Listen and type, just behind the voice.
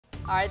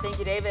All right, thank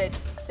you, David.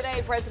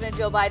 Today, President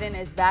Joe Biden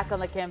is back on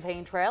the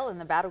campaign trail in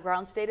the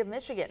battleground state of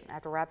Michigan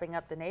after wrapping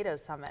up the NATO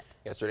summit.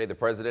 Yesterday, the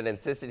president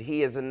insisted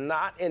he is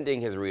not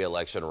ending his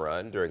re-election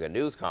run during a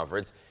news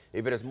conference,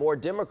 even as more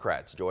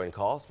Democrats join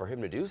calls for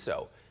him to do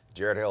so.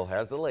 Jared Hill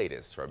has the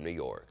latest from New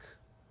York.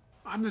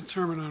 I'm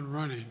determined on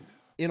running.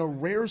 In a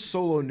rare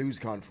solo news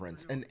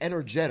conference, an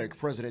energetic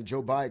President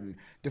Joe Biden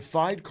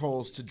defied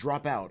calls to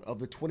drop out of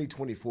the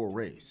 2024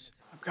 race.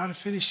 I've got to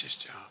finish this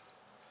job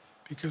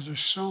because there's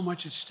so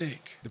much at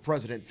stake. The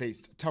president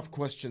faced tough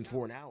questions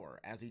for an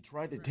hour as he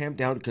tried to tamp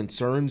down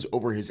concerns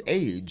over his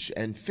age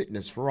and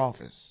fitness for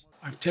office.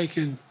 I've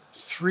taken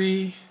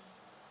 3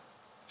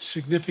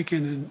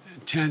 significant and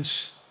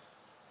intense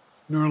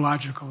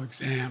neurological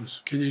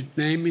exams. Can you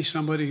name me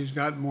somebody who's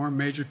got more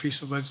major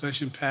piece of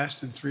legislation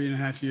passed in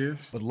 3.5 years?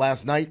 But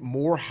last night,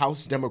 more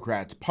House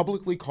Democrats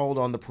publicly called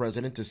on the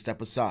president to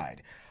step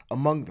aside.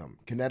 Among them,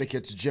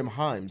 Connecticut's Jim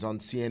Himes on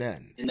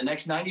CNN. In the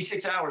next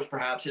 96 hours,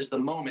 perhaps, is the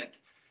moment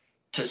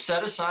to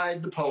set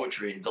aside the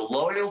poetry, the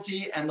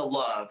loyalty, and the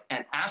love,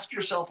 and ask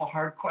yourself a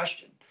hard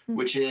question,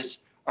 which is,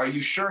 are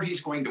you sure he's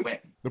going to win?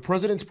 The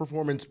president's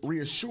performance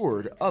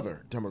reassured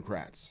other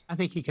Democrats. I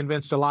think he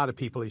convinced a lot of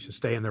people he should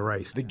stay in the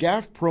race. The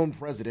gaffe-prone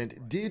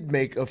president did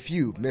make a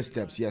few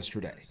missteps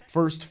yesterday.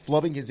 First,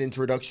 flubbing his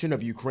introduction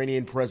of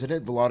Ukrainian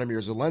President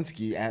Volodymyr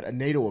Zelensky at a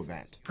NATO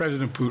event.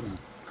 President Putin.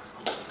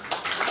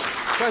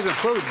 President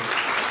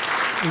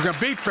Putin. You're going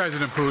to beat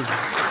President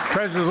Putin.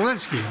 President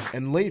Zelensky.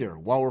 And later,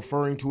 while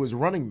referring to his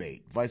running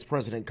mate, Vice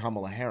President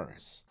Kamala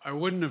Harris. I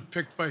wouldn't have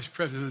picked Vice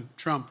President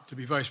Trump to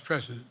be vice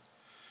president,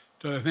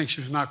 but I think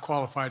she was not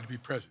qualified to be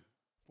president.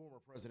 Former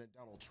President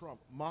Donald Trump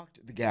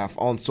mocked the gaffe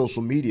on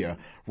social media,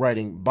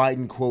 writing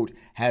Biden, quote,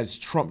 has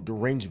Trump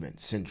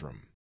derangement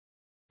syndrome.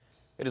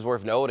 It is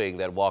worth noting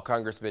that while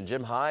Congressman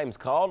Jim Himes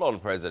called on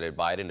President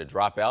Biden to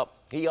drop out,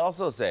 he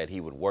also said he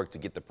would work to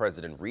get the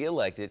president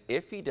reelected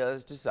if he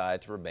does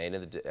decide to remain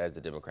as the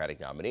Democratic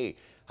nominee.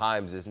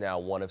 Himes is now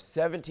one of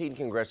 17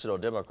 congressional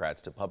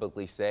Democrats to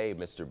publicly say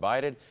Mr.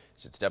 Biden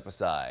should step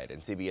aside,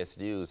 and CBS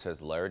News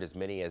has learned as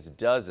many as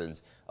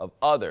dozens of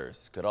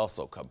others could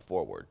also come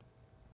forward.